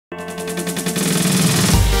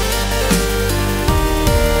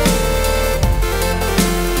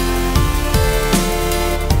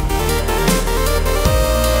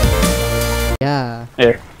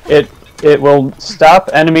It will stop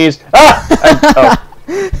enemies. Ah!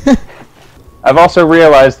 I've also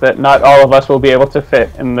realized that not all of us will be able to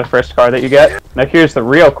fit in the first car that you get. Now here's the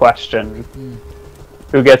real question.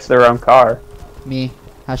 Who gets their own car? Me.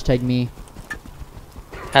 Hashtag me.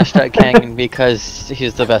 Hashtag Kang because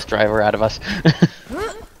he's the best driver out of us.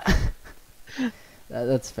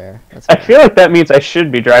 That's fair. That's I fair. feel like that means I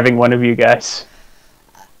should be driving one of you guys.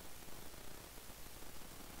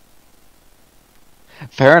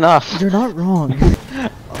 Fair enough. You're not wrong.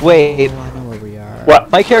 Wait. Oh, I know where we are. What?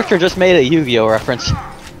 My character just made a Yu-Gi-Oh reference.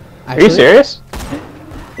 Are you serious?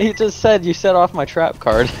 He just said you set off my trap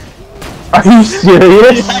card. Are you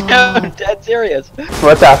serious? I'm dead serious.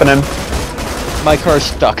 What's happening? My car's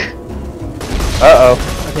stuck.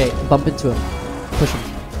 Uh-oh. Okay, bump into him. Push him.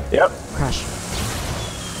 Yep. Crash.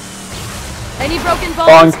 Any broken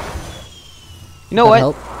bones? Bonk. You know what?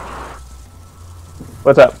 Help?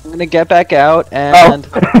 What's up? I'm gonna get back out Oh. and...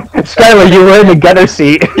 Skylar, you were in the gutter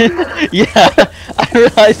seat. Yeah, I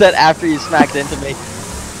realized that after you smacked into me.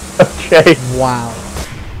 Okay. Wow.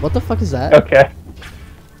 What the fuck is that? Okay.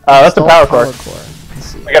 That's a power core. Let's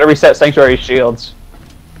see. I gotta reset Sanctuary shields.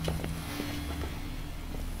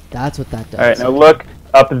 That's what that does. Alright, now look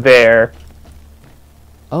up there.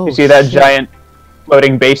 Oh, You see that shit. giant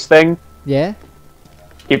floating base thing? Yeah?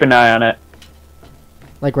 Keep an eye on it.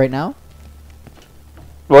 Like right now?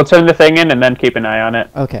 We'll turn the thing in and then keep an eye on it.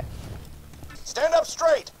 Okay. Stand up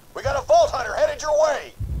straight! We got a Vault Hunter headed your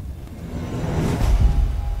way!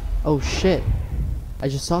 Oh shit. I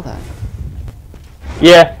just saw that.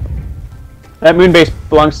 Yeah. That moon base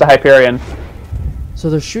belongs to Hyperion. So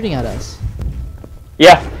they're shooting at us.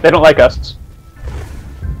 Yeah, they don't like us,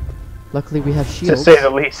 Luckily we have to shields. say the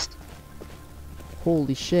least.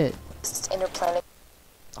 Holy shit. Interplanet.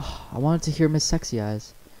 Oh, I wanted to hear Miss Sexy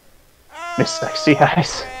Eyes. Miss Sexy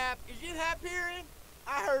Eyes. Crap. Is it Hyperion?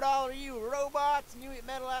 I heard all of you were robots and you eat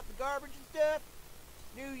metal out the garbage and stuff.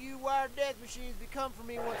 Knew you wired death machines would come for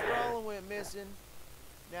me once Roland went missing.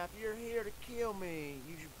 Now if you're here to kill me,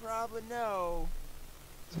 you should probably know.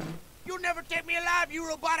 You'll never take me alive, you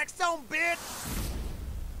robotic son of a bitch!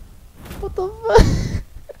 What the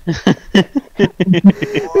fuck?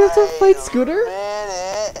 We have to fight Scooter?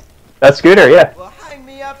 That's Scooter, yeah. Well, hang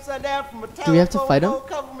me upside down from a telephone Do we have to fight him? pole,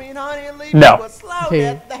 cover me in honey and leave No. me to a slow Okay,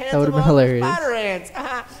 death at the hands that would've of been hilarious. Spider ants.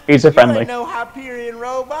 He's a You friendly. ain't no Hyperion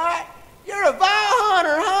robot. You're a Vault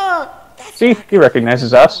Hunter, huh? That's See, he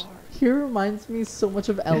recognizes us. He reminds me so much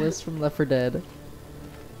of Ellis from Left 4 Dead.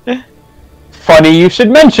 Funny you should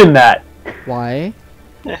mention that. Why?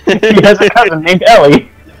 He has a cousin named Ellie.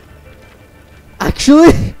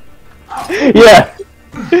 Actually? Yeah.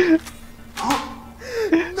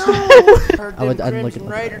 Heard I would them unlook Crimson it.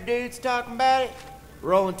 Raider dudes talking about it.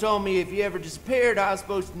 Roland told me if you ever disappeared, I was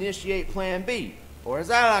supposed to initiate Plan B, or as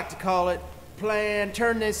I like to call it, Plan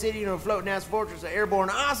Turn this city into a floating ass fortress of airborne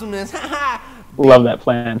awesomeness. Love that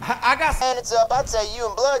plan. I got some. Hands up, I'd say you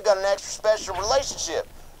and Blood got an extra special relationship.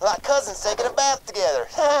 Like cousins taking a bath together.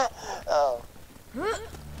 Oh. What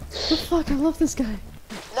the fuck? I love this guy.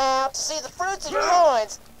 Now, to see the fruits of your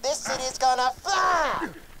loins, this city is gonna fly!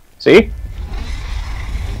 See?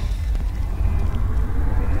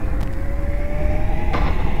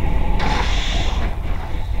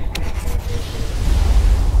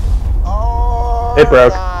 Oh, It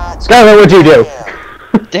broke. God. Skylar, what'd you do?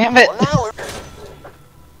 Damn it! Well, now we're...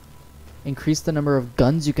 Increase the number of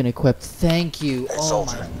guns you can equip. Thank you. Hey, Oh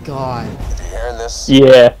soldier. my god. If you're hearing this,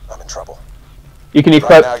 Yeah. I'm in trouble. You can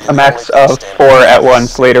equip a max of 4 at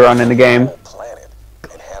once later on in the game. Whole planet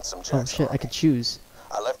in handsome Oh Jackson shit, I Army. could choose.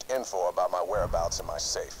 I left info about my whereabouts in my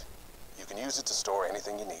safe. You can use it to store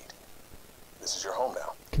anything you need. This is your home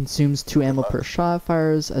now. Consumes 2 ammo per shot,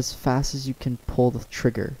 fires as fast as you can pull the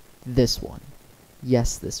trigger. This one.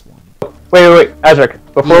 Yes, this one. Wait, Aazriik,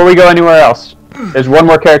 before we go anywhere else, there's one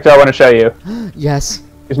more character I want to show you. Yes.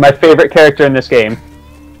 He's my favorite character in this game.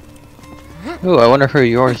 Ooh, I wonder who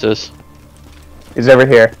yours is. He's over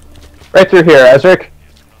here. Right through here, Aazriik.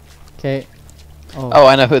 Okay. Oh,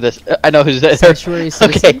 I know who this. I know who's this. Sanctuary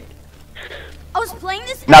Citizen. Okay. I was playing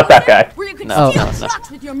this Not that earlier guy. where you could No, steal no, no.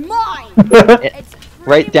 trucks with your mind. Yeah, It's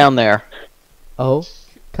right pretty down there. Oh.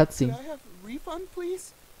 Cutscene. Could I have a refund,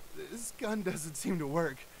 please? This gun doesn't seem to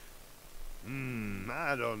work.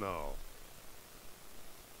 I don't know.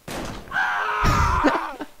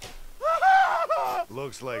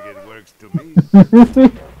 Looks like it works to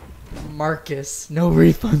me. Marcus. No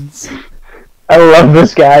refunds. I love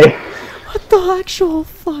this guy. What the actual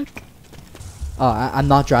fuck? Oh, I'm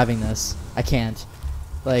not driving this. I can't.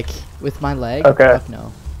 Like, with my leg? Okay. Fuck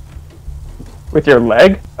no. With your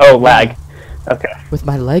leg? Oh, lag. Okay. With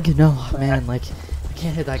my leg? No, man, like, I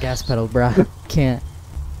Can't hit that gas pedal, bruh. Can't.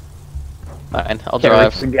 Fine, I'll Can't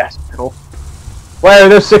drive. reach the gas pedal. Why are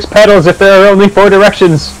there 6 pedals if there are only 4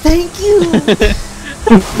 directions? Thank you!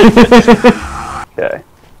 Okay.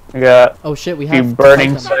 We got Oh shit, we a few have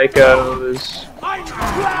burning to fight psychos.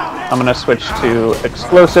 I'm gonna switch to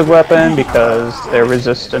explosive weapon because they're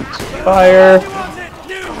resistant to fire.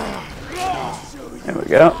 There we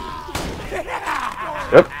go.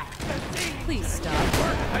 Yep. Please stop.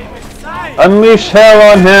 Unleash hell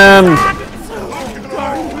on him!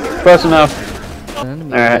 Close enough. them.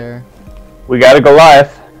 Enemy Alright. there. We got a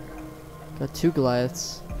Goliath. Got 2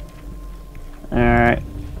 Goliaths. Alright.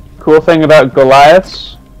 Cool thing about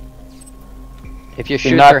Goliaths, If you you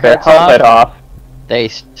shoot knock their their heads helmet off, off. they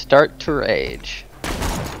start to rage.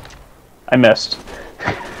 I missed.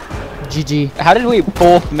 GG. How did we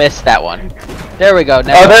both miss that one? There we go.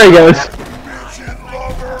 Now. Oh, there he goes.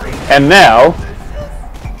 And now,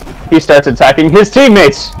 he starts attacking his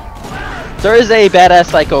teammates. There is a badass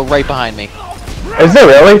psycho right behind me. Is there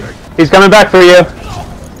really? He's coming back for you.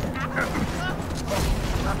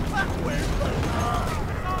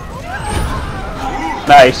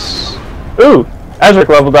 Nice. Ooh, Aazriik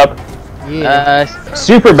leveled up. Yeah.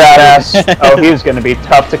 Super badass. Oh, he's gonna be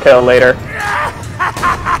tough to kill later.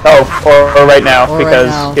 Oh, or right now, Or right because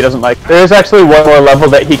now. he doesn't like. There's actually one more level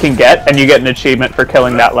that he can get, and you get an achievement for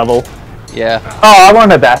killing that level. Yeah. Oh, I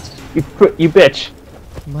wanted that. You bitch.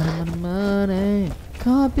 Money, money, money.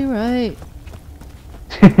 Copyright.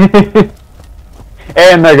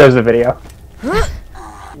 And there goes the video.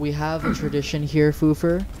 We have a tradition here,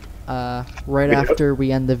 Foofer. Right after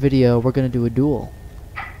we end the video, we're gonna do a duel.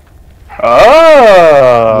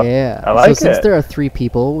 Oh. Yeah. I like so since it. there are 3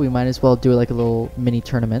 people, we might as well do like a little mini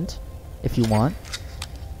tournament, if you want.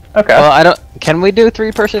 Okay. Well, I don't. Can we do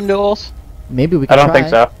 3-person duels? Maybe we I can don't try. think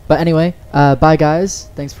so. But anyway, bye guys.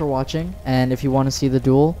 Thanks for watching. And if you want to see the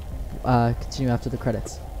duel, continue after the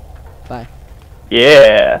credits. Bye.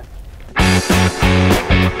 Yeah.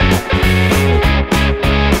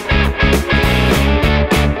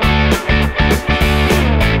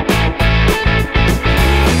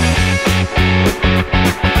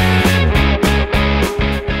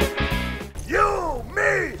 You,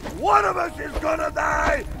 me, one of us is gonna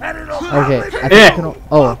die, and it'll Okay. I think Eh. I can.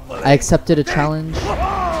 Oh, I accepted a challenge.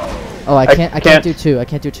 Oh, I can't. I can't do 2. I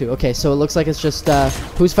can't do 2. Okay, so it looks like it's just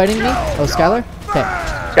who's fighting me? Oh, Skylar. Okay.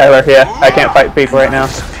 Skylar, yeah. I can't fight people right now.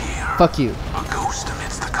 Fuck you.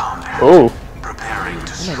 Ooh.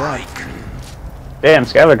 Oh my god. Damn,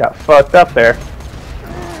 Skylar got fucked up there.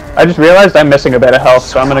 I just realized I'm missing a bit of health,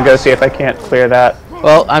 so I'm gonna go see if I can't clear that.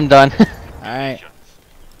 Well, I'm done. All right.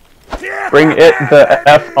 Bring it the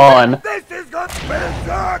F on. This is gonna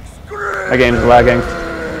My game's lagging.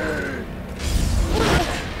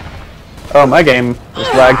 Oh, my game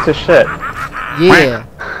just lagged to shit. Yeah.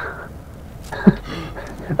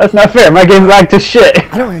 That's not fair. My game lagged to shit.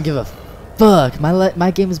 I don't even give a fuck.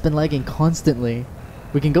 My game has been lagging constantly.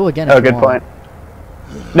 We can go again. If Oh, you good want. point.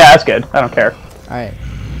 Nah, that's good. I don't care. All right.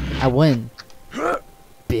 I win.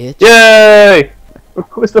 Bitch. Yay!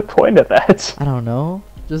 What was the point of that? I don't know.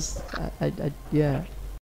 Just, yeah.